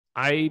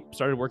I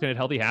started working at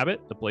Healthy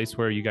Habit, the place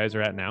where you guys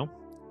are at now.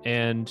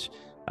 And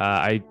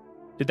I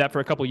did that for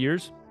a couple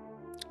years,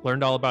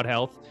 learned all about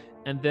health.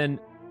 And then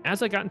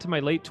as I got into my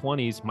late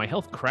 20s, my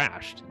health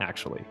crashed,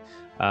 actually.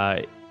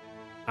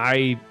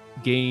 I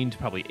gained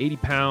probably 80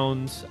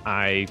 pounds.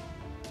 I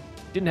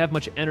didn't have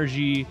much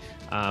energy.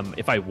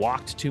 If I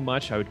walked too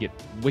much, I would get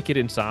wicked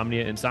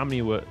insomnia.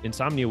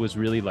 Insomnia was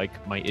really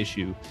like my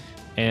issue.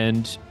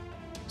 And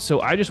so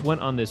I just went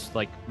on this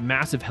like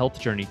massive health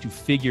journey to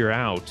figure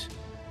out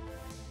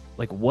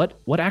like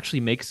what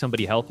actually makes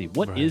somebody healthy.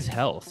 What is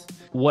health?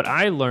 What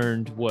I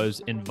learned was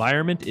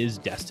environment is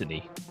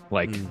destiny.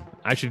 Like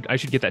I should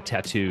get that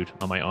tattooed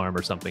on my arm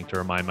or something to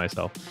remind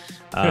myself.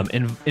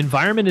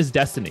 Environment is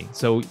destiny.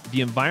 So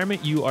the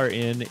environment you are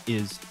in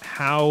is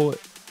how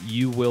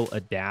you will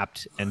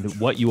adapt and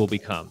what you will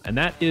become. And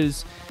that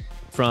is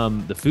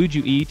from the food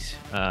you eat,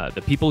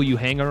 the people you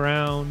hang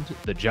around,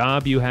 the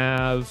job you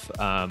have,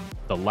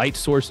 the light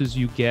sources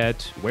you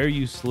get, where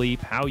you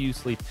sleep, how you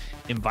sleep.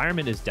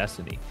 Environment is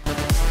destiny.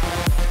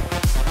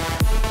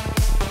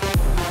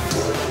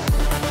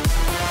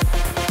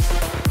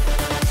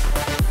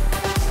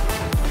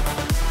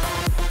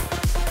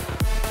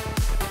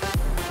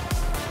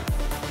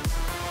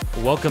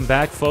 Welcome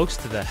back, folks,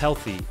 to the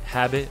Healthy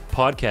Habit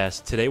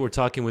Podcast. Today we're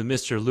talking with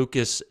Mr.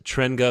 Lucas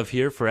Trengove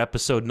here for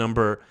episode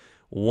number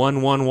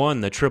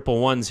 111, the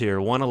triple ones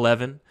here,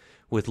 111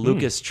 with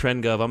Lucas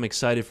Trengove. I'm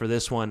excited for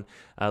this one.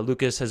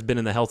 Lucas has been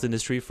in the health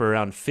industry for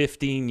around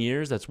 15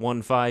 years. That's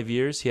 15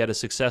 years. He had a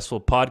successful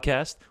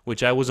podcast,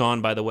 which I was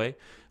on, by the way.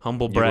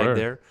 Humble brag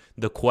there.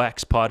 The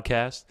Quax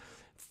Podcast,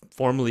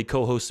 formerly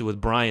co-hosted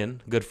with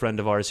Brian, a good friend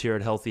of ours here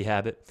at Healthy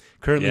Habit.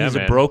 Currently, he's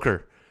a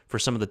broker for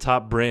some of the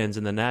top brands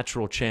in the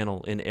natural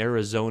channel in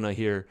Arizona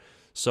here.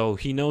 So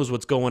he knows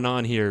what's going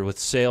on here with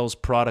sales,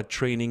 product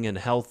training, and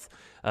health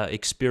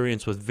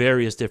experience with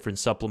various different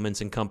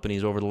supplements and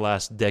companies over the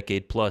last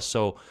decade plus.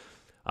 So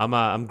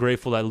I'm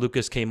grateful that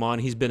Lucas came on.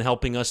 He's been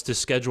helping us to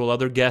schedule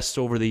other guests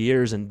over the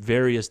years and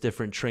various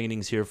different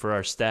trainings here for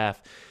our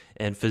staff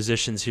and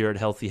physicians here at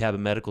Healthy Habit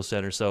Medical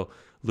Center. So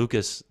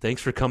Lucas,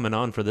 thanks for coming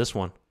on for this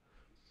one.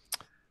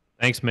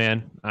 Thanks,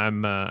 man.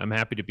 I'm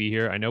happy to be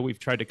here. I know we've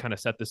tried to kind of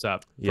set this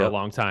up for a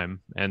long time,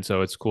 and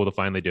so it's cool to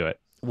finally do it.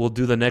 We'll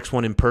do the next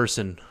one in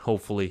person,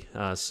 hopefully.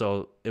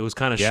 So it was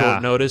kind of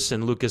short notice,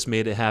 and Lucas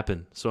made it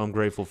happen. So I'm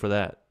grateful for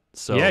that.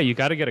 So yeah, you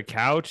got to get a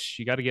couch.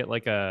 You got to get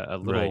like a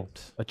little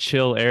a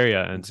chill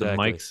area and some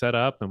mics set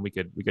up, and we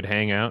could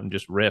hang out and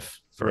just riff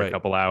for a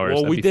couple hours.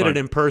 Well, we did it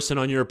in person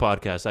on your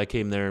podcast. I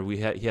came there. He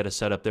had a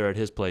setup there at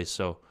his place.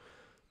 So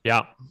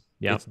yeah.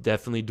 It's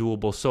definitely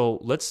doable. So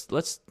let's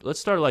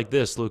start like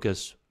this,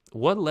 Lucas.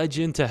 What led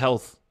you into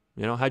health?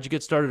 You know, how'd you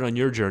get started on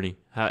your journey?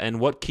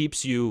 And what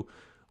keeps you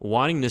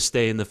wanting to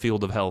stay in the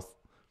field of health?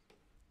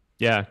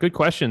 Yeah, good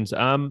questions. So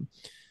I'm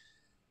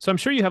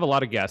sure you have a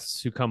lot of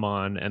guests who come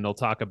on and they'll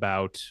talk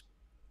about,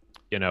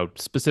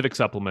 specific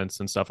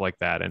supplements and stuff like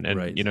that.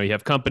 And you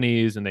have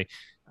companies and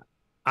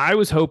I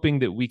was hoping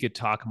that we could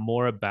talk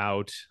more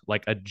about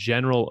like a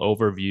general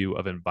overview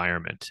of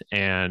environment.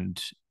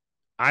 And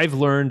I've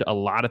learned a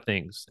lot of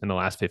things in the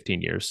last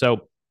 15 years.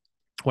 So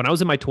when I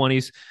was in my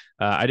 20s,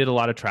 I did a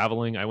lot of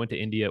traveling. I went to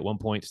India at one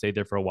point, stayed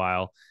there for a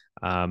while.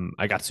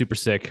 I got super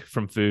sick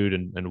from food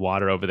and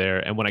water over there.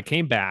 And when I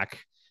came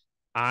back,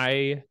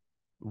 I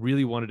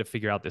really wanted to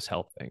figure out this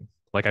health thing.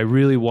 Like I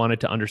really wanted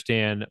to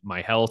understand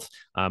my health.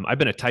 I've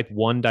been a type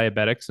 1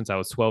 diabetic since I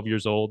was 12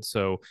 years old.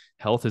 So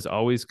health has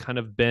always kind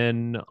of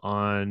been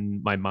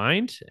on my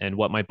mind and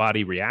what my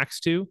body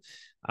reacts to.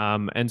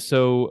 And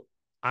so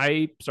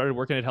I started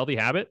working at Healthy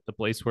Habit, the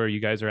place where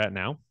you guys are at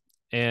now.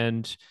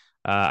 And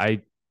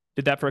I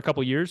did that for a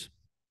couple years,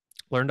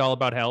 learned all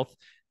about health.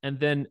 And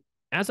then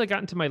as I got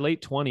into my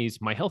late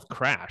 20s, my health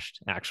crashed,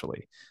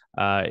 actually.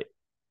 I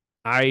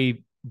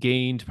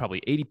gained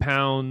probably 80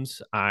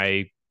 pounds.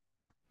 I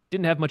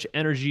didn't have much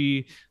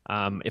energy.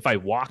 If I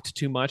walked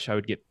too much, I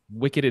would get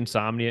wicked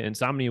insomnia.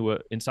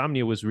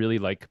 Insomnia was really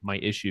like my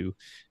issue.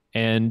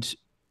 And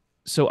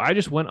so I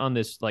just went on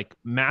this like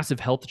massive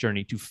health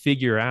journey to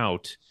figure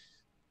out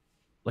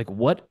like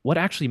what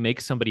actually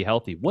makes somebody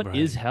healthy. What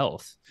is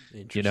health?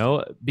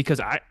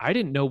 Because I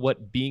didn't know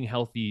what being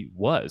healthy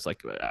was.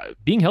 Like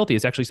being healthy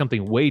is actually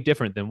something way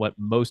different than what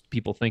most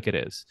people think it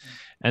is.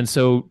 And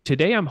so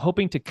today I'm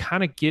hoping to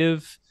kind of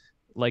give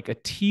like a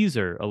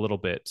teaser a little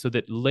bit so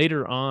that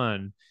later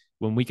on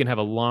when we can have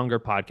a longer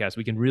podcast,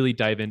 we can really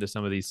dive into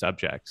some of these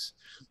subjects.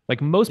 Like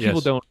most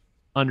people don't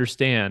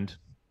understand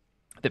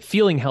that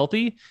feeling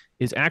healthy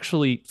is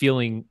actually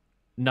feeling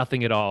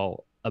nothing at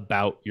all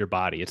about your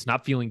body. It's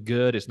not feeling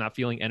good. It's not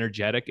feeling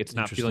energetic. It's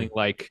not feeling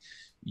like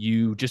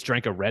you just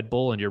drank a Red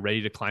Bull and you're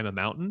ready to climb a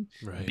mountain.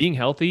 Right. Being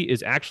healthy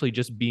is actually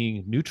just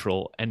being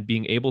neutral and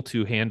being able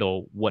to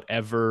handle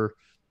whatever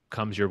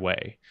comes your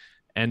way.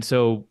 And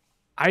so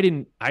I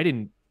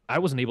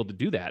wasn't able to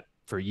do that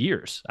for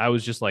years. I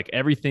was just like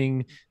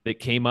everything that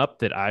came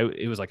up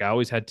it was like I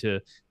always had to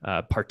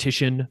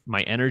partition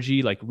my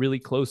energy like really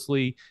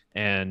closely,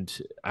 and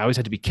I always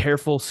had to be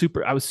careful.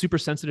 I was super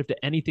sensitive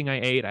to anything I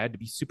ate. I had to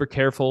be super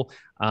careful.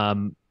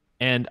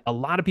 And a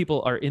lot of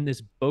people are in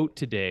this boat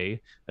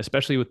today,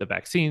 especially with the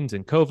vaccines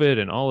and COVID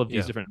and all of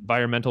these different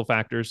environmental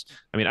factors.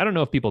 I mean, I don't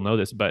know if people know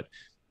this, but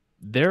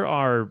there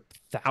are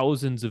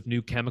thousands of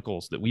new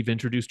chemicals that we've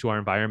introduced to our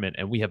environment,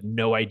 and we have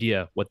no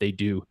idea what they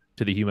do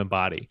to the human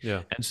body.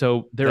 Yeah. And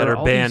so that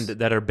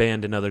are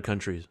banned in other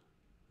countries.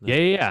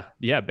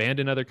 Yeah, banned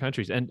in other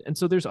countries. And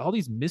so there's all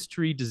these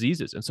mystery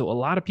diseases. And so a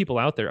lot of people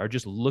out there are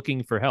just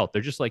looking for help.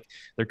 They're just like,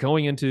 they're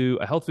going into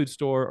a health food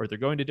store, or they're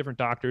going to different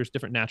doctors,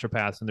 different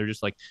naturopaths, and they're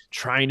just like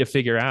trying to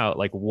figure out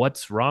like,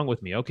 what's wrong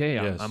with me? Okay,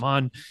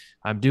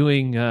 I'm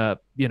doing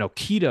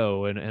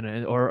keto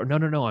and or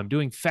no, I'm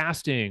doing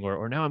fasting,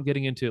 or now I'm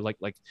getting into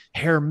like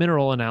hair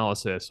mineral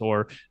analysis,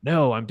 or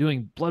no, I'm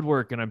doing blood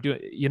work, and I'm doing,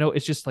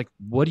 it's just like,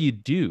 what do you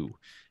do?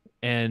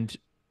 And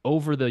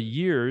over the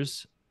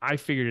years, I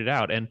figured it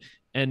out, and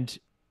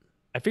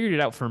I figured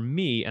it out for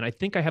me, and I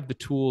think I have the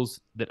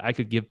tools that I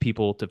could give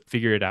people to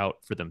figure it out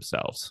for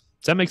themselves.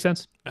 Does that make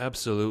sense?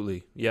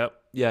 Absolutely. Yep.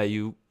 Yeah.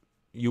 You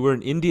were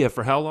in India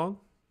for how long?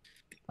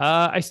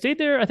 I stayed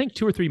there, I think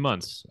 2 or 3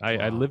 months.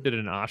 I lived at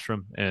an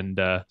ashram and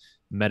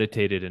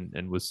meditated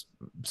and was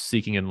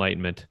seeking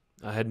enlightenment.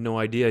 I had no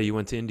idea you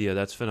went to India.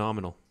 That's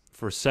phenomenal.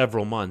 For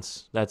several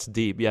months. That's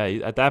deep. Yeah,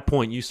 at that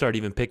point, you start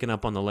even picking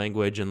up on the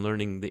language and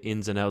learning the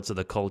ins and outs of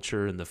the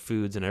culture and the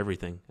foods and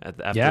everything.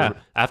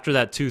 After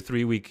that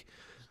 2-3 week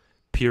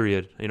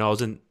period, I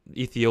was in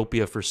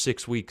Ethiopia for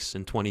 6 weeks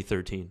in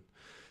 2013.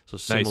 So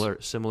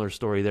similar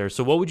story there.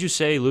 So what would you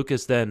say,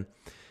 Lucas, then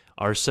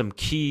are some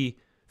key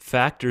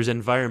factors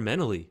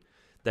environmentally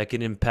that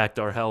can impact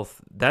our health?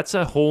 That's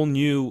a whole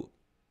new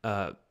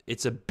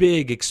it's a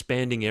big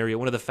expanding area.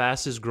 One of the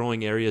fastest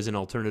growing areas in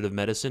alternative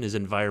medicine is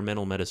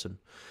environmental medicine,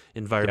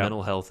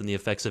 environmental health, and the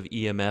effects of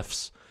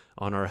EMFs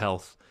on our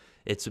health.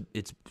 It's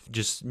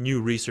just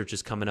new research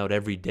is coming out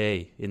every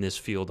day in this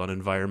field on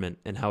environment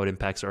and how it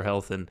impacts our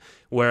health. And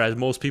whereas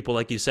most people,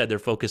 like you said, they're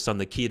focused on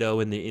the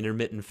keto and the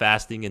intermittent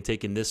fasting and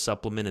taking this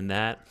supplement and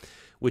that,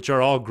 which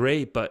are all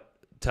great, but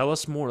tell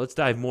us more. Let's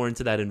dive more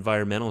into that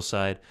environmental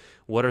side.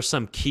 What are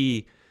some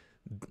key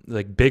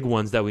big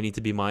ones that we need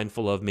to be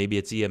mindful of? Maybe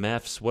it's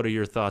EMFs. What are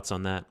your thoughts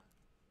on that?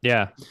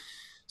 Yeah.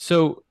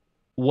 So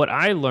what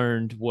I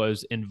learned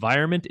was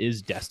environment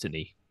is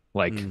destiny.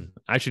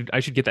 I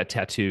should get that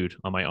tattooed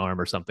on my arm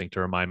or something to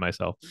remind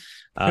myself.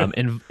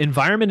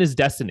 Environment is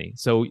destiny.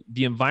 So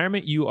the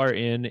environment you are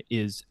in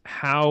is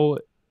how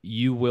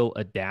you will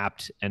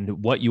adapt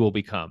and what you will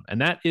become.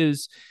 And that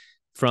is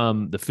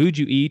from the food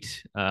you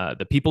eat,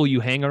 the people you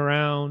hang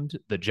around,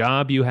 the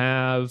job you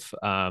have,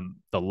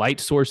 the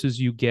light sources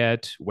you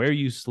get, where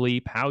you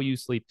sleep, how you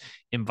sleep.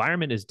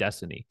 Environment is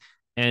destiny.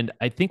 And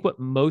I think what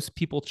most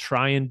people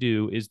try and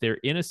do is they're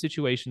in a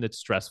situation that's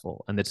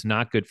stressful and that's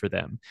not good for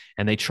them.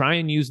 And they try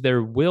and use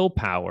their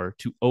willpower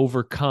to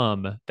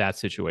overcome that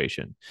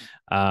situation.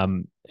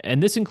 And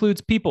this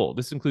includes people.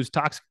 This includes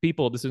toxic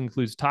people. This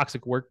includes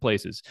toxic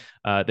workplaces.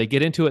 They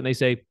get into it and they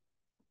say,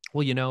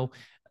 well,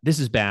 this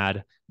is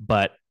bad,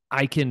 but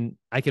I can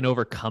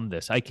overcome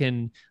this. I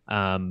can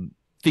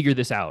figure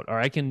this out, or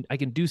I can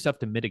do stuff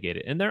to mitigate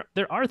it. And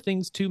there are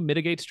things to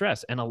mitigate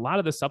stress. And a lot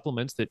of the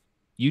supplements that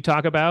you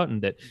talk about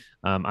and that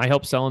I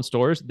help sell in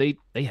stores,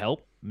 they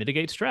help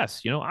mitigate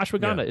stress.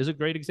 Ashwagandha is a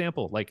great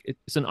example. Like,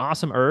 it's an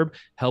awesome herb,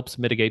 helps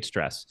mitigate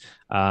stress.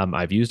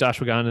 I've used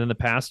ashwagandha in the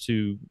past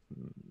to,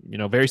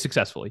 very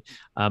successfully.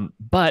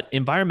 But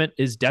environment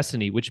is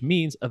destiny, which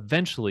means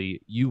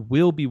eventually you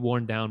will be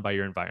worn down by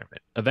your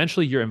environment.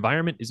 Eventually your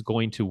environment is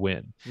going to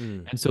win.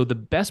 And so the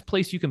best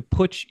place you can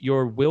put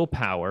your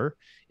willpower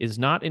is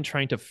not in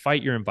trying to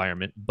fight your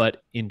environment,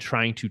 but in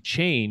trying to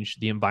change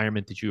the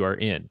environment that you are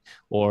in.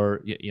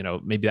 Or,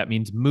 maybe that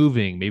means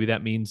moving. Maybe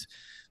that means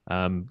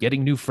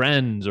getting new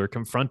friends, or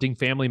confronting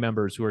family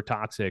members who are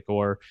toxic,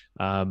 or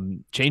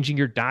changing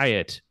your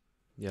diet.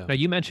 Yeah. Now,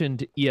 you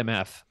mentioned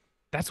EMF.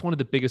 That's one of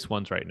the biggest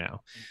ones right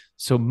now.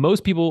 So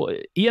most people,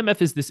 EMF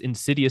is this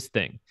insidious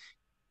thing.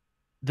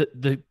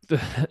 The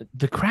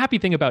crappy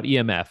thing about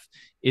EMF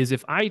is,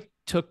 if I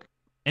took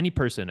any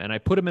person and I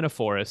put them in a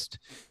forest,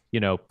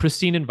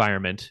 pristine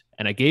environment,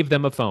 and I gave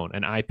them a phone,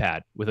 an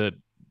iPad with a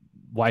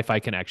Wi-Fi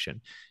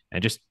connection,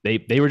 and just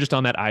they were just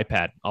on that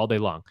iPad all day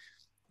long,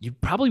 you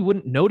probably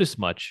wouldn't notice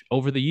much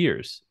over the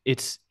years.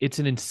 It's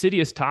an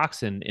insidious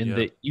toxin in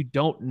that you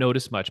don't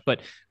notice much.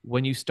 But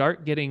when you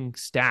start getting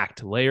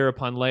stacked layer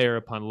upon layer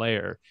upon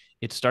layer,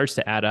 it starts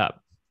to add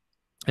up.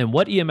 And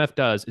what EMF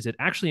does is it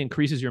actually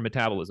increases your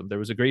metabolism. There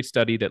was a great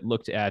study that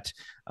looked at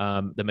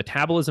the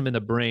metabolism in the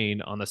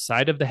brain on the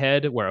side of the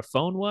head where a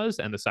phone was,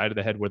 and the side of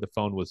the head where the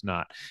phone was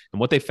not. And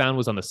what they found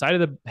was, on the side of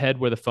the head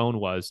where the phone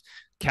was,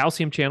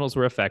 calcium channels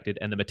were affected,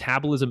 and the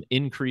metabolism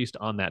increased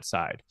on that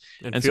side.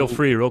 And feel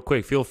free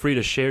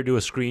to share, do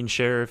a screen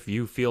share if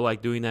you feel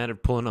like doing that, or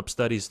pulling up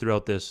studies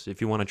throughout this. If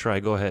you want to try,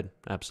 go ahead.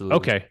 Absolutely.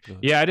 Okay.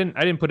 Yeah, I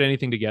didn't put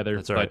anything together.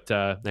 That's all right.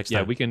 But next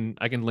time.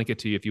 I can link it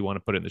to you if you want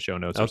to put it in the show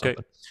notes. Okay.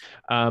 Or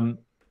something.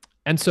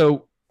 And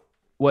so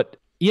what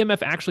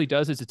EMF actually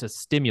does is it's a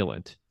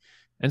stimulant.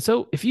 And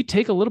so if you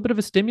take a little bit of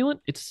a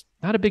stimulant, it's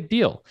not a big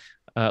deal.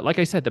 like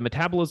I said, the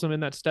metabolism in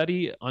that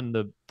study on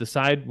the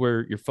side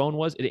where your phone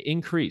was, it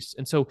increased.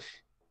 And so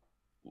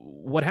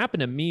what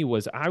happened to me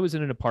was I was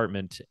in an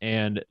apartment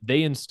and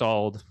they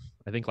installed,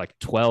 I think, like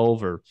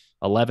 12 or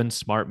 11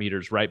 smart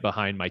meters right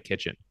behind my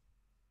kitchen.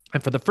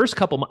 And for the first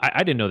couple,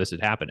 I didn't know this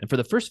had happened. And for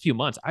the first few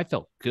months, I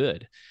felt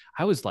good.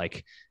 I was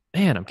like,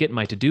 man, I'm getting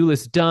my to-do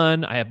list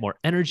done. I have more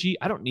energy.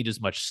 I don't need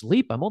as much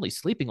sleep. I'm only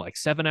sleeping like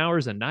 7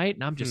 hours a night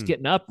and I'm just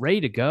getting up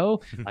ready to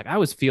go. Like I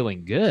was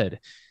feeling good.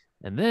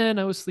 And then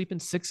I was sleeping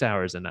 6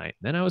 hours a night.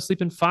 Then I was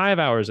sleeping 5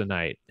 hours a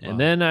night. And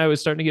then I was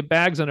starting to get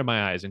bags under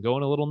my eyes and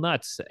going a little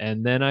nuts.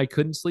 And then I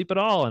couldn't sleep at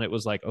all. And it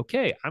was like,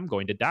 okay, I'm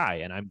going to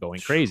die and I'm going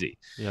crazy.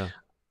 Yeah.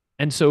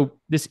 And so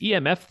this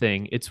EMF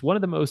thing, it's one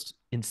of the most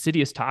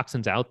insidious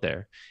toxins out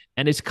there.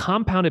 And it's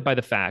compounded by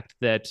the fact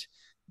that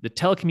the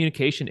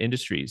telecommunication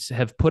industries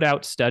have put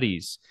out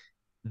studies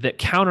that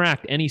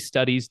counteract any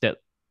studies that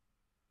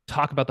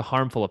talk about the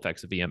harmful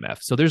effects of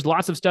EMF. So there's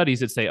lots of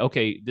studies that say,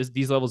 okay,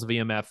 these levels of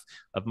EMF,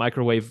 of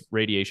microwave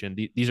radiation,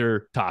 these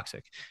are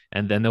toxic.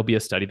 And then there'll be a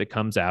study that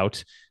comes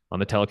out on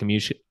the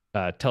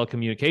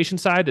telecommunication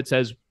side that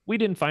says, we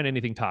didn't find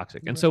anything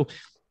toxic. And so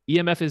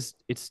EMF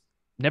it's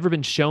never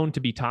been shown to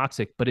be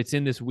toxic, but it's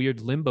in this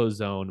weird limbo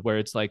zone where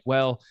it's like,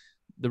 well,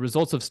 the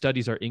results of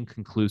studies are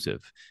inconclusive.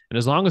 And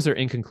as long as they're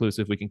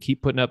inconclusive, we can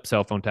keep putting up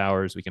cell phone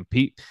towers. We can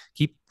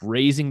keep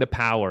raising the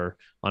power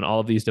on all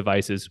of these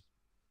devices.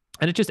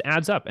 And it just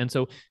adds up. And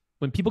so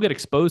when people get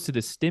exposed to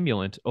this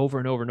stimulant over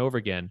and over and over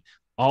again,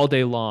 all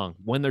day long,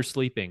 when they're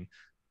sleeping,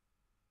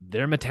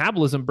 their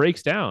metabolism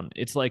breaks down.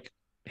 It's like,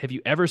 have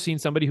you ever seen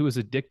somebody who was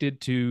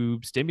addicted to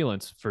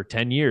stimulants for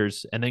 10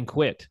 years and then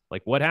quit?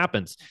 Like what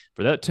happens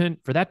for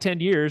that 10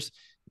 years?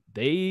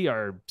 They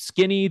are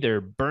skinny,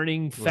 they're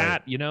burning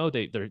fat, right.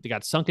 They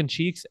got sunken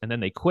cheeks, and then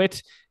they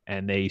quit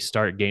and they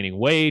start gaining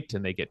weight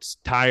and they get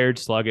tired,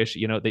 sluggish,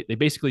 they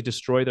basically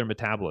destroy their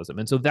metabolism.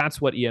 And so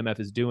that's what EMF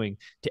is doing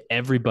to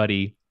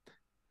everybody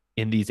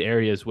in these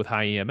areas with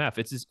high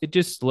EMF. It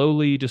just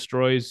slowly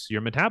destroys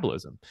your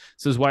metabolism.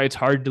 This is why it's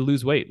hard to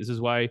lose weight. This is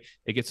why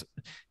it gets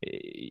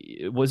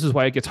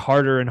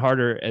harder and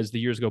harder as the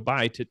years go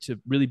by to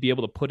really be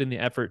able to put in the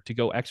effort to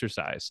go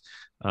exercise.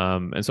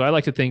 And so I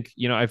like to think,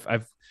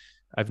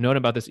 I've known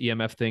about this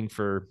EMF thing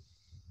for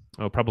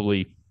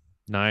probably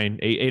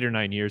 8 or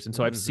 9 years. And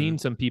so I've seen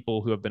some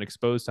people who have been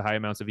exposed to high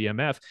amounts of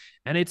EMF,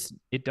 and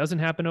it doesn't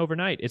happen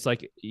overnight. It's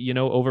like,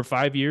 over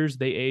 5 years,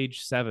 they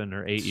age 7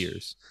 or 8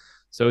 years.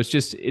 So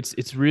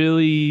it's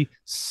really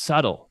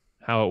subtle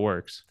how it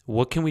works.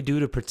 What can we do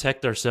to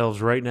protect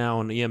ourselves right now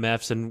on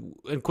EMFs?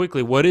 And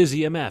quickly, what is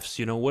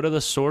EMFs? What are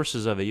the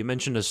sources of it? You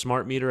mentioned a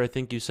smart meter, I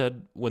think you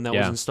said, when that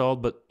was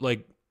installed, but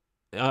like,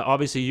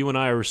 obviously you and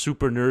I are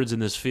super nerds in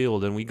this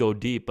field and we go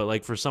deep, but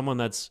like for someone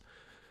that's,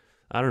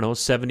 I don't know,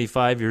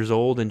 75 years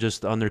old and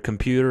just on their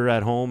computer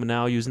at home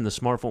now using the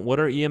smartphone, what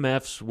are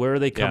EMFs? Where are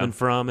they coming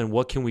from? And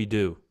what can we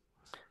do?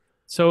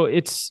 So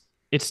it's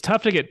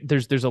tough to get.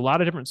 There's a lot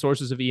of different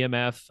sources of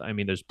EMF. I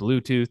mean, there's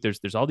Bluetooth.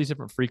 There's all these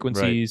different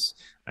frequencies.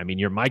 Right. I mean,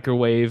 your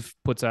microwave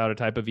puts out a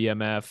type of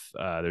EMF.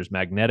 There's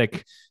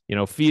magnetic,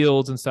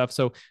 fields and stuff.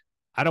 So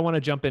I don't want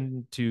to jump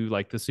into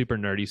like the super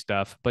nerdy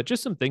stuff, but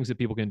just some things that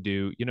people can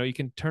do. You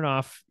can turn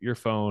off your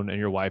phone and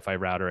your Wi-Fi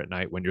router at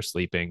night when you're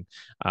sleeping.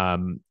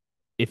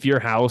 If your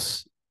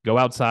house, go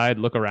outside,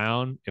 look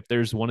around. If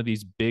there's one of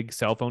these big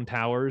cell phone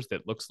towers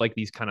that looks like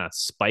these kind of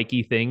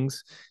spiky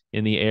things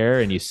in the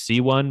air and you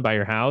see one by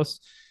your house,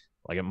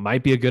 like it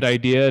might be a good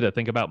idea to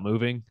think about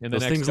moving in the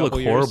next couple years. Those things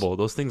look horrible.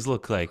 Those things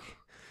look like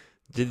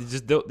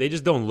they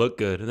just don't look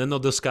good. And then they'll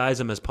disguise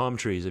them as palm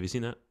trees. Have you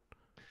seen that?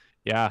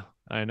 Yeah,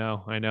 I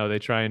know. They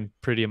try and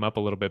pretty them up a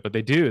little bit, but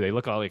they do. They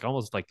look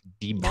almost like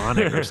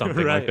demonic or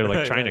something. Like they're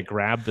like trying to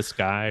grab the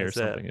sky or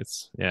something.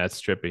 It's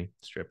trippy.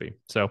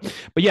 So,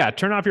 but yeah,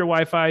 turn off your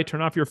Wi-Fi,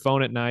 turn off your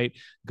phone at night.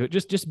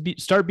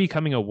 Start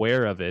becoming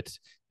aware of it.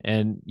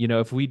 And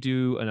if we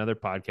do another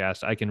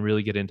podcast, I can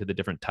really get into the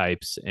different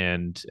types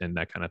and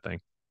that kind of thing.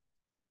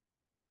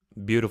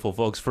 Beautiful,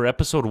 folks. For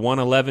episode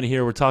 111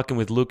 here, we're talking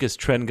with Lucas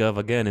Trengove,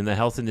 again, in the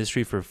health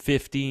industry for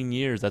 15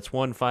 years. That's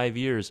 5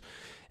 years.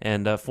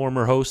 And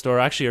former host, or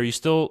actually, are we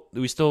still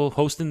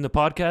hosting the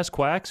podcast,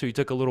 Quax, or you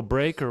took a little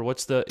break, or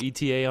what's the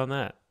ETA on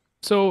that?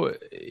 So,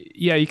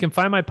 yeah, you can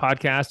find my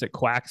podcast at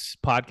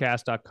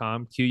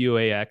quaxpodcast.com,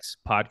 QUAX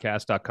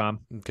podcast.com.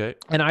 Okay.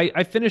 And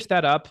I finished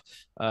that up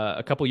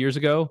a couple years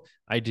ago.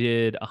 I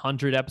did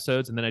 100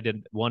 episodes, and then I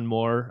did one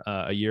more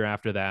a year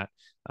after that.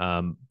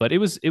 But it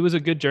was a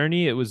good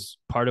journey. It was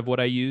part of what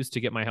I used to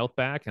get my health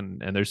back,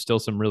 and there's still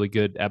some really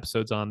good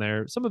episodes on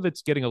there. Some of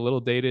it's getting a little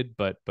dated,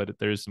 but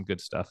there's some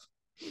good stuff.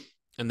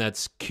 And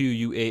that's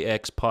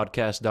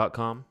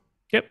QUAXpodcast.com.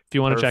 Yep, if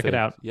you want to check it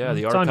out. Yeah,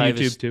 the archive archive on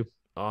YouTube is too.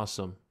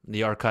 Awesome.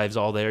 The archive's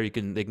all there. They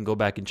can go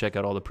back and check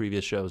out all the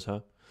previous shows,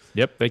 huh?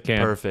 Yep, they can.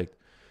 Perfect.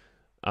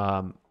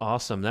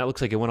 Awesome. That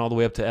looks like it went all the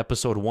way up to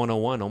episode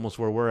 101, almost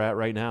where we're at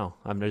right now.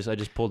 I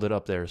just pulled it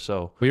up there.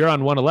 So we are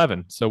on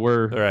 111. So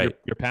right.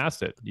 You're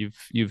past it.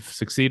 You've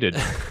succeeded.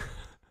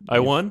 I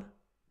won?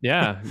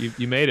 Yeah,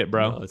 you made it,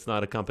 bro. No, it's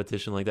not a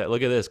competition like that.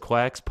 Look at this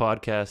Quax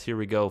Podcast. Here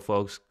we go,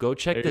 folks. Go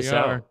check There this you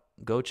are. out.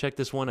 Go check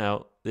this one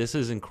out. This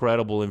is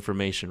incredible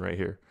information right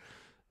here.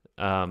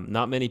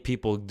 Not many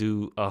people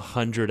do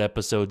 100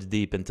 episodes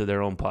deep into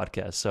their own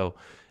podcast. So,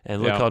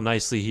 and look how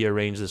nicely he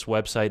arranged this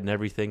website and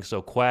everything.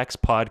 So,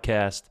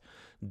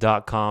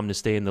 quaxpodcast.com to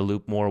stay in the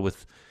loop more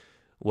with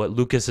what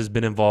Lucas has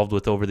been involved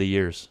with over the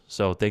years.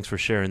 So, thanks for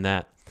sharing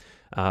that.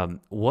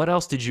 What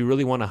else did you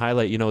really want to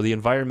highlight? You know, the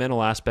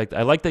environmental aspect.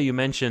 I like that you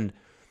mentioned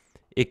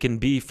it can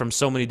be from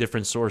so many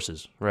different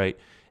sources, right?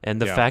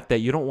 And the fact that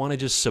you don't want to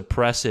just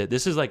suppress it.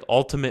 This is like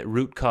ultimate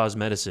root cause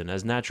medicine.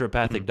 As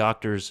naturopathic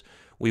doctors,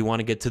 we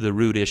want to get to the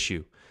root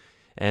issue.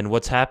 And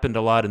what's happened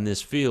a lot in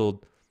this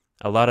field,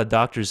 a lot of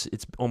doctors,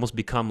 it's almost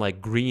become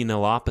like green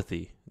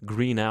allopathy,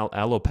 green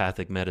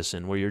allopathic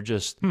medicine, where you're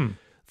just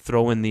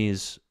throwing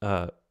these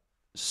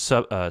stress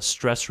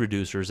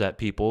reducers at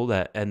people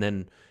and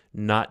then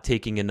not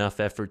taking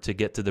enough effort to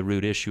get to the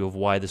root issue of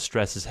why the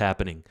stress is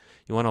happening.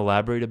 You want to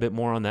elaborate a bit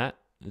more on that?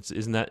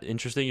 Isn't that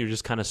interesting? You're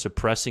just kind of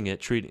suppressing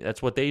it, treating.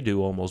 That's what they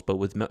do almost, but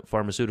with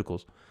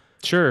pharmaceuticals.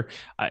 Sure.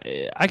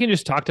 I can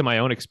just talk to my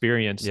own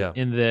experience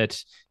in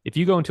that if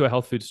you go into a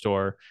health food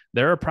store,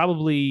 there are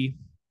probably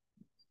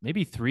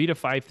maybe 3 to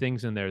 5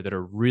 things in there that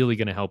are really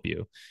going to help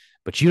you,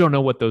 but you don't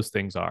know what those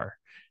things are.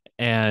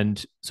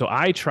 And so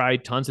I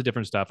tried tons of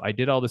different stuff. I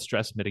did all the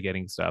stress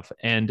mitigating stuff,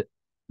 and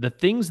the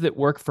things that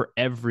work for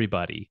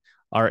everybody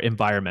are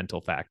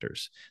environmental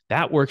factors.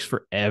 That works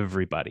for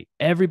everybody.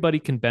 Everybody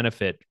can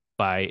benefit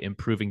by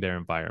improving their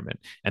environment.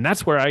 And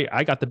that's where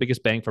I got the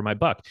biggest bang for my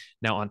buck.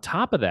 Now, on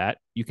top of that,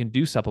 you can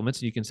do supplements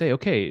and you can say,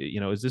 okay,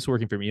 is this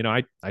working for me?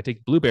 I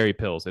take blueberry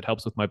pills. It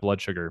helps with my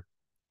blood sugar.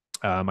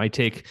 I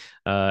take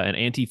an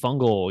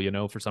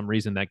antifungal, for some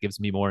reason that gives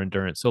me more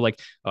endurance. So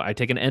I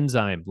take an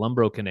enzyme,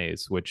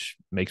 lumbrokinase, which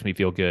makes me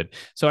feel good.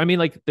 So, I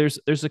mean,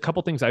 there's a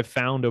couple things I've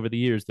found over the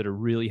years that are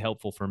really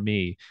helpful for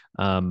me.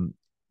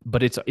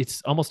 But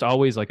it's almost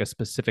always like a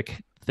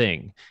specific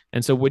thing.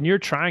 And so when you're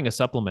trying a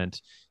supplement,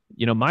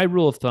 my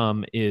rule of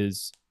thumb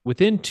is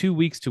within 2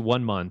 weeks to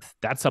 1 month,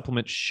 that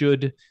supplement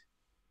should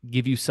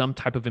give you some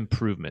type of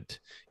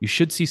improvement. You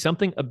should see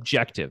something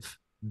objective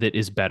that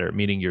is better,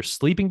 meaning you're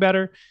sleeping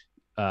better.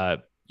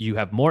 You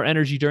have more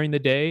energy during the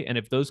day. And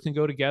if those can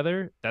go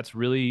together, that's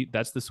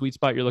the sweet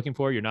spot you're looking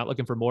for. You're not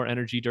looking for more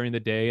energy during the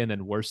day and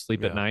then worse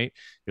sleep at night.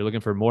 You're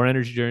looking for more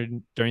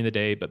energy during the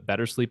day, but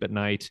better sleep at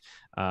night.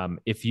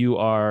 If you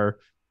are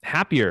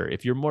happier,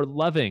 if you're more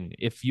loving,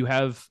 if you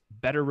have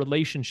better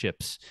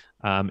relationships,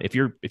 if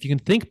you can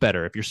think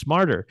better, if you're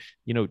smarter,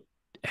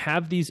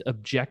 have these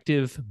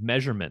objective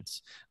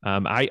measurements.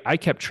 I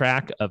kept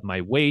track of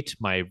my weight,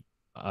 my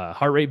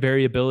heart rate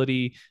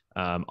variability,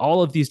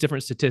 all of these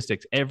different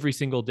statistics every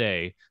single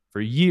day for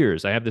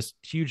years. I have this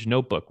huge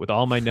notebook with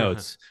all my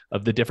notes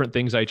of the different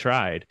things I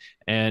tried.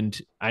 And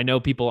I know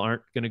people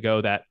aren't going to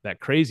go that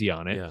crazy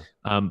on it.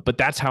 But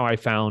that's how I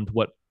found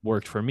what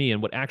worked for me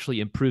and what actually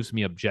improves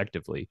me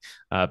objectively.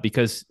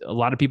 Because a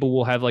lot of people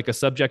will have like a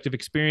subjective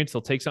experience.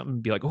 They'll take something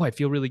and be like, oh, I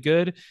feel really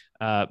good.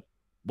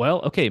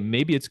 Well, okay,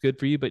 maybe it's good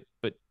for you, but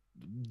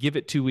give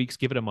it 2 weeks,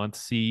 give it a month,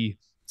 see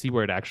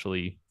where it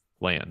actually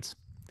lands.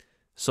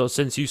 So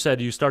since you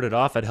said you started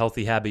off at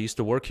Healthy Habit, you used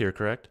to work here,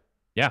 correct?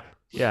 Yeah.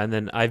 Yeah, and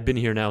then I've been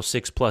here now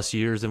 6+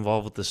 years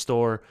involved with the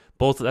store.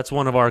 That's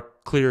one of our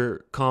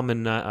clear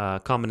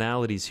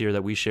commonalities here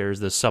that we share is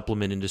the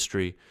supplement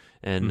industry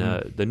and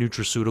the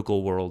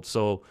nutraceutical world.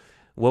 So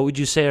what would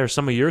you say are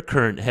some of your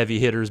current heavy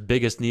hitters,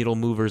 biggest needle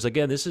movers?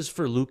 Again, this is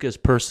for Lucas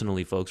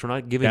personally, folks. We're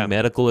not giving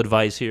medical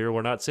advice here.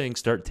 We're not saying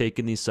start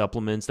taking these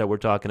supplements that we're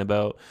talking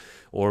about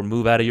or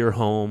move out of your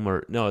home.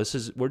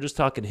 We're just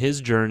talking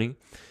his journey,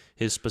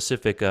 his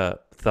specific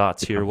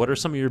thoughts here. What are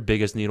some of your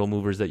biggest needle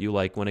movers that you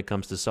like when it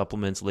comes to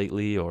supplements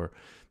lately or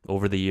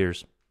over the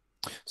years?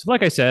 So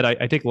like I said,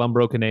 I take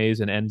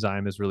lumbrokinase, and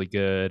enzyme is really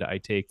good. I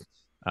take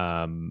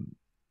CLA,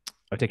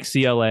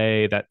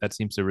 that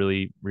seems to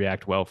really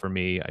react well for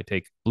me. I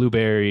take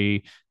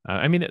blueberry.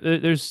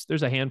 There's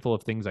a handful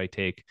of things I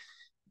take,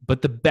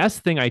 but the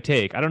best thing I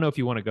take, I don't know if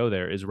you want to go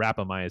there, is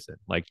rapamycin.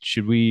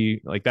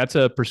 That's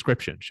a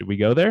prescription. Should we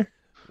go there?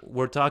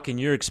 We're talking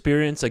your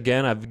experience.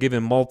 Again, I've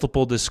given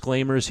multiple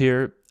disclaimers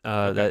here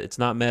that it's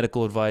not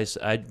medical advice.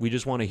 We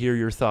just want to hear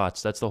your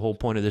thoughts. That's the whole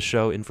point of this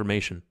show,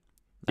 information.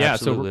 Yeah,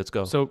 absolutely. Let's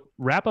go. So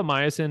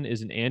rapamycin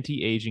is an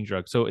anti-aging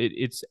drug. So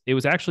it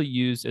was actually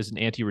used as an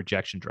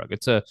anti-rejection drug.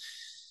 It's a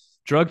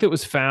drug that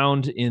was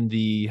found in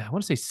the, I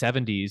want to say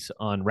 70s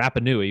on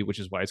Rapa Nui, which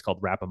is why it's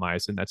called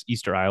rapamycin. That's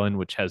Easter Island,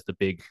 which has the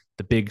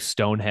big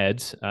stone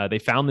heads. They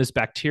found this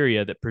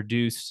bacteria that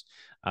produced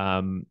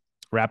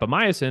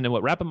rapamycin, and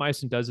what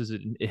rapamycin does is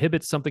it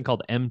inhibits something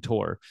called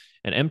mTOR,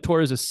 and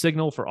mTOR is a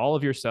signal for all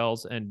of your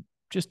cells. And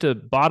just to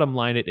bottom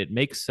line it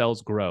makes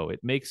cells grow. It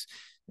makes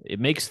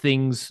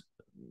things.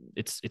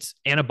 It's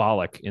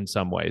anabolic in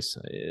some ways.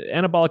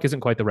 Anabolic isn't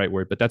quite the right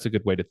word, but that's a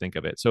good way to think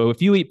of it. So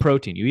if you eat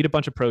protein, you eat a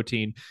bunch of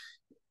protein,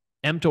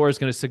 mTOR is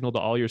going to signal to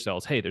all your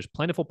cells, hey, there's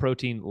plentiful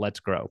protein, let's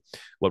grow.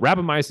 What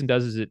rapamycin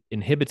does is it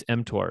inhibits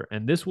mTOR,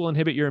 and this will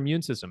inhibit your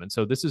immune system. And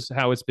so this is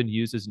how it's been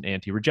used as an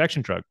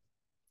anti-rejection drug.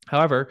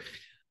 However,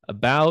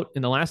 about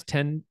in the last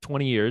 10,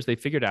 20 years, they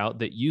figured out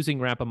that using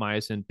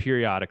rapamycin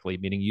periodically,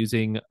 meaning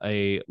using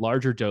a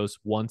larger dose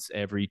once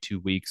every 2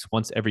 weeks,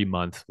 once every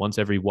month, once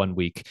every 1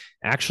 week,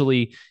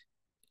 actually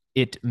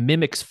it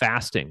mimics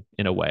fasting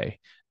in a way.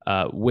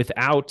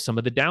 Without some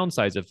of the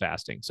downsides of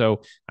fasting.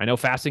 So I know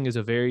fasting is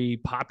a very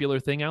popular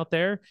thing out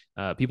there.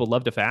 People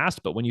love to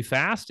fast, but when you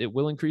fast, it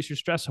will increase your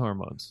stress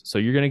hormones. So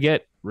you're going to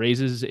get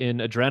raises in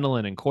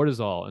adrenaline and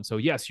cortisol. And so,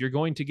 yes, you're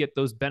going to get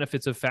those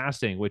benefits of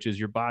fasting, which is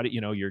your body,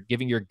 you're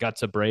giving your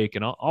guts a break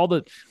and all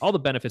the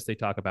benefits they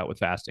talk about with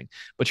fasting.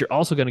 But you're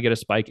also going to get a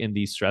spike in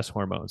these stress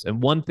hormones.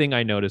 And one thing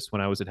I noticed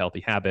when I was at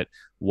Healthy Habit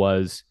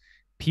was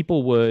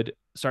people would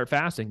start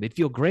fasting. They'd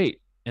feel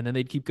great. And then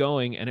they'd keep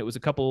going. And it was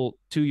 2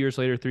 years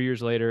later, 3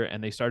 years later,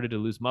 and they started to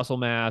lose muscle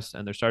mass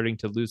and they're starting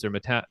to lose their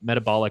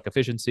metabolic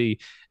efficiency.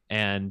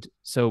 And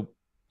so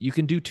you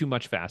can do too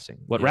much fasting.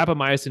 What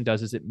rapamycin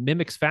does is it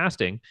mimics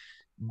fasting,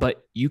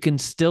 but you can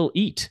still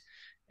eat.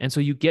 And so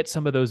you get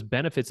some of those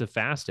benefits of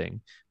fasting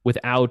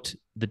without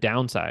the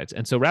downsides.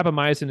 And so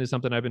rapamycin is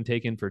something I've been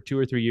taking for 2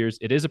 or 3 years.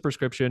 It is a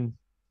prescription.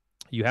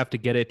 You have to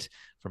get it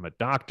from a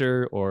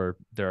doctor, or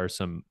there are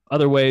some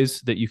other ways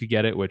that you could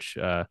get it, which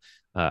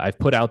I've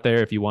put out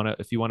there. If you want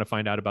to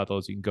find out about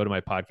those, you can go to my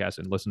podcast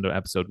and listen to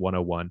episode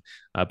 101.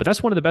 But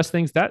that's one of the best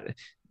things I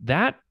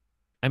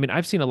mean,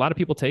 I've seen a lot of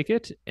people take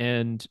it,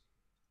 and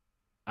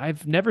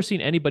I've never seen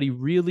anybody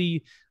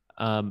really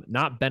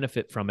not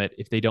benefit from it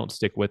if they don't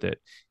stick with it.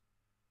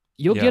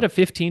 You'll get a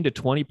 15 to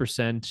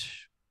 20%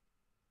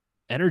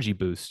 energy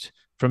boost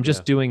from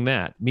just doing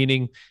that,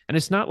 meaning, and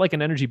it's not like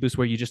an energy boost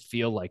where you just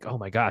feel like, oh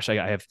my gosh,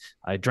 I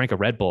drank a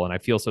Red Bull and I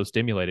feel so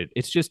stimulated.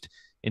 It's just,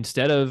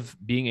 instead of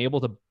being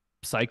able to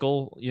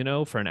cycle,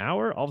 for an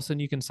hour, all of a sudden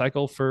you can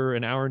cycle for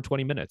an hour and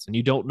 20 minutes and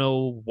you don't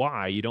know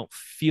why. You don't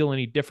feel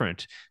any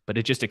different, but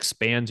it just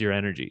expands your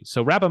energy.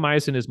 So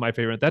rapamycin is my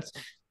favorite.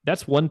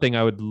 That's one thing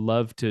I would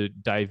love to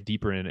dive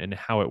deeper in, and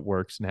how it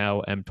works and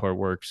how mTOR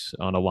works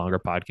on a longer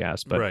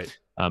podcast. But right.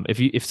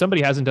 If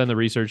somebody hasn't done the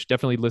research,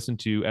 definitely listen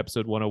to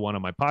episode 101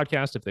 on my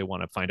podcast if they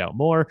want to find out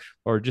more,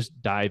 or just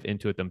dive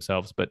into it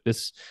themselves. But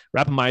this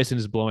rapamycin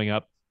is blowing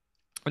up.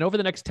 And over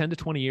the next 10 to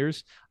 20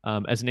 years,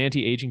 as an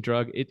anti-aging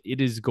drug,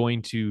 it is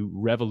going to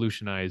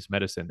revolutionize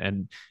medicine.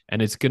 And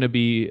it's going to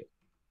be,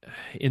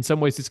 in some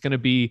ways, it's going to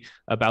be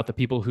about the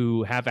people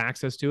who have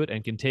access to it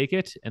and can take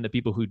it, and the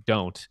people who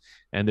don't.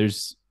 And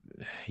it's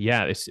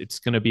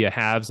going to be a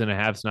haves and a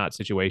haves not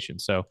situation.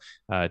 So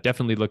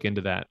definitely look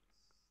into that.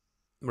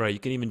 Right.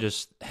 You can even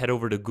just head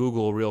over to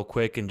Google real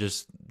quick and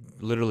just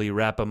literally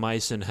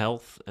rapamycin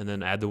health, and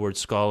then add the word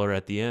scholar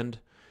at the end,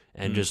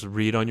 and just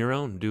read on your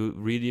own.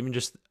 Read even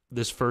just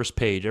this first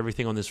page,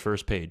 everything on this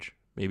first page,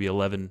 maybe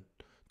 11,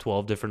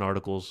 12 different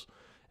articles.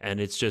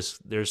 And it's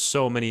just, there's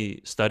so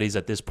many studies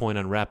at this point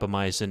on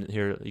rapamycin.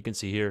 Here, you can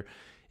see here,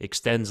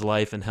 extends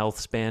life and health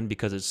span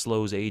because it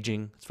slows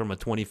aging. It's from a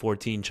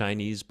 2014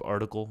 Chinese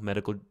article,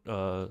 medical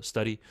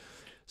study.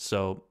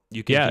 So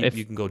you can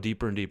you can go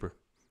deeper and deeper.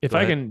 If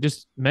I can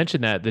just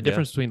mention that, the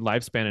difference between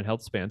lifespan and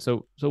health span.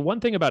 So one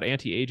thing about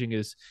anti-aging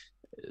is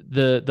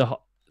the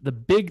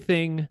big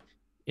thing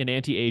in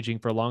anti-aging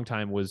for a long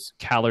time was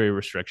calorie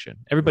restriction.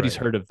 Everybody's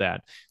heard of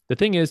that. The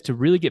thing is, to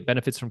really get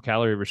benefits from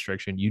calorie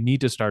restriction, you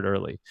need to start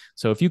early.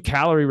 So if you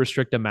calorie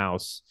restrict a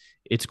mouse,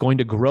 it's going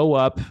to grow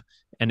up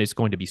and it's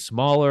going to be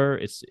smaller.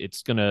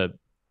 It's going to,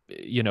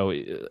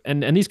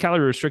 and these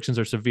calorie restrictions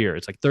are severe.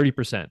 It's like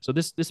 30%. So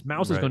this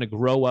mouse is going to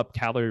grow up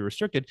calorie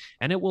restricted,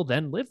 and it will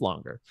then live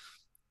longer.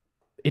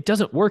 It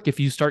doesn't work if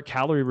you start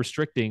calorie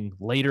restricting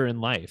later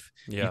in life.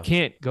 You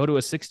can't go to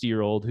a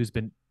 60-year-old who's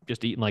been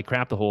just eating like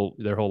crap their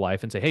whole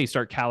life and say, hey,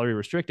 start calorie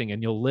restricting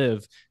and you'll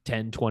live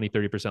 10, 20,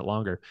 30%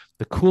 longer.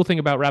 The cool thing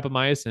about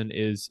rapamycin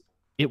is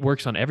it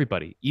works on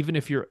everybody. Even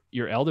if you're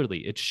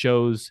elderly, it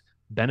shows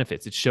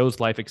benefits. It shows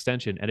life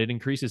extension, and it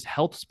increases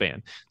health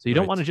span. So you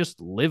don't want to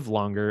just live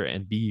longer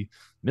and be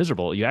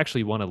miserable. You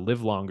actually want to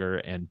live longer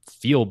and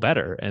feel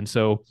better. And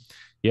so,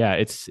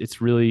 it's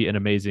really an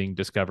amazing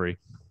discovery.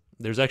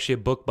 There's actually a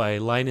book by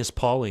Linus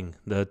Pauling,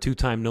 the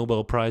 2-time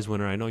Nobel Prize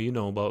winner. I know you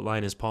know about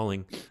Linus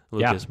Pauling,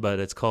 Lucas, but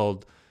it's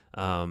called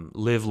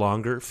Live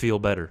Longer, Feel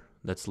Better.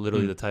 That's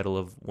literally the title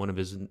of one of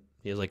his.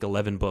 He has like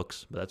 11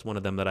 books, but that's one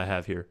of them that I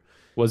have here.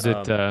 Was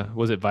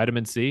it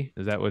vitamin C?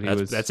 Is that what he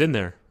was? That's in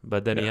there.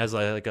 But then he has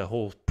like a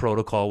whole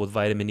protocol with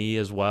vitamin E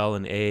as well,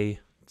 and A,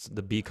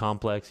 the B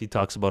complex. He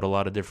talks about a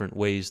lot of different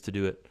ways to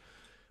do it.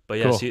 But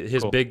yes,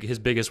 his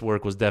biggest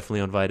work was definitely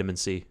on vitamin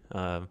C.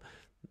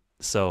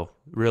 So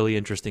really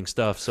interesting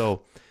stuff.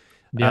 So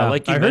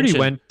like you mentioned, he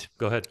went.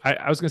 Go ahead.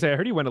 I was gonna say I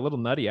heard he went a little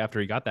nutty after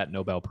he got that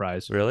Nobel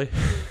Prize. Really?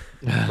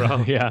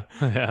 Bro.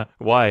 Yeah.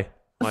 Why?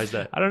 Why is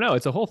that? I don't know.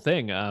 It's a whole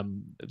thing.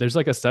 There's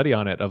like a study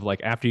on it of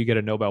like after you get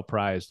a Nobel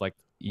Prize, like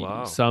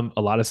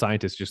a lot of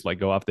scientists just like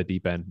go off the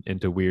deep end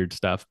into weird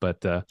stuff.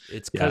 But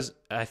it's because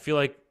I feel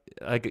like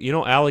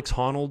Alex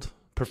Honnold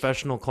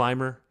professional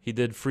climber. He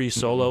did free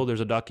solo.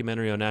 There's a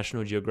documentary on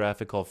National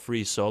Geographic called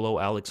Free Solo.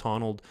 Alex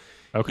Honnold.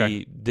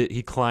 Okay.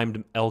 He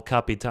climbed El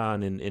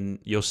Capitan in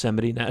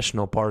Yosemite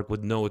National Park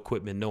with no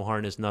equipment, no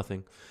harness,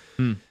 nothing.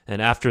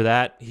 And after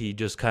that, he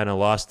just kind of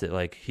lost it.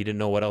 Like, he didn't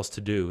know what else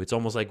to do. It's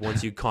almost like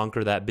once you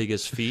conquer that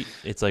biggest feat,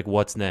 it's like,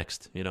 what's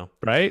next, you know?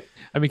 Right?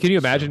 I mean, can you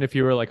imagine if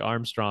you were like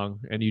Armstrong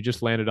and you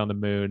just landed on the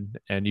moon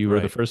and you were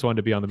the first one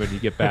to be on the moon, you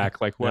get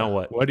back, like, Now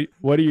what?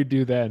 What do you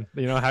do then?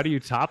 You know, how do you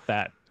top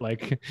that?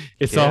 Like,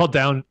 it's all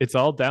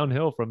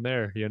downhill from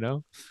there, you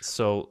know?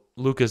 So,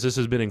 Lucas, this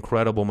has been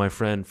incredible, my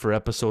friend, for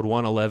episode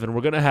 111.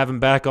 We're going to have him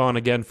back on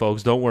again,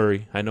 folks. Don't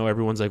worry. I know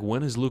everyone's like,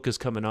 when is Lucas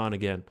coming on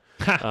again?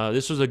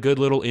 This was a good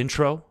little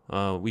intro.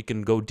 We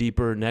can go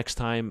deeper next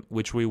time,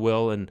 which we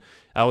will. And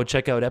I would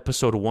check out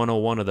episode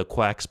 101 of the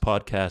Quax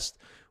Podcast,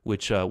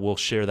 which we'll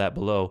share that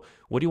below.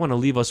 What do you want to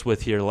leave us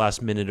with here,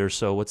 last minute or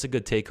so? What's a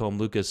good take-home,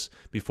 Lucas,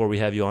 before we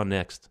have you on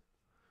next?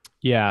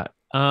 Yeah.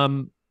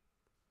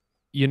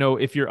 You know,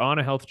 if you're on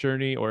a health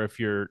journey or if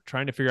you're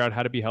trying to figure out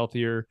how to be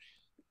healthier,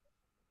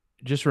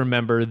 just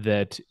remember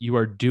that you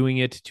are doing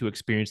it to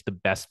experience the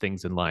best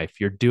things in life.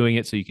 You're doing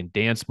it so you can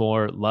dance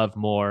more, love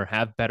more,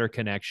 have better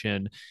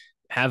connection,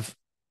 have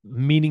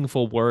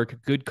meaningful work,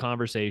 good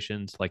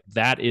conversations. Like,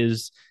 that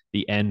is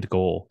the end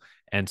goal.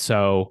 And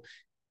so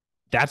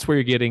that's where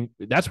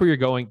you're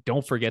going.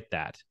 Don't forget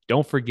that.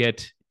 Don't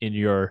forget in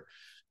your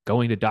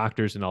going to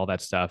doctors and all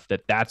that stuff,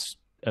 that's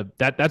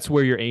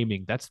where you're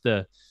aiming. That's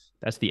the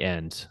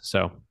end.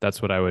 So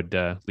that's what I would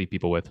leave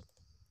people with.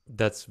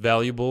 That's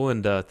valuable,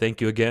 and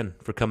thank you again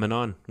for coming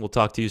on. We'll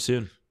talk to you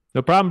soon.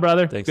 No problem,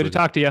 brother. Thanks, Good to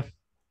talk to you.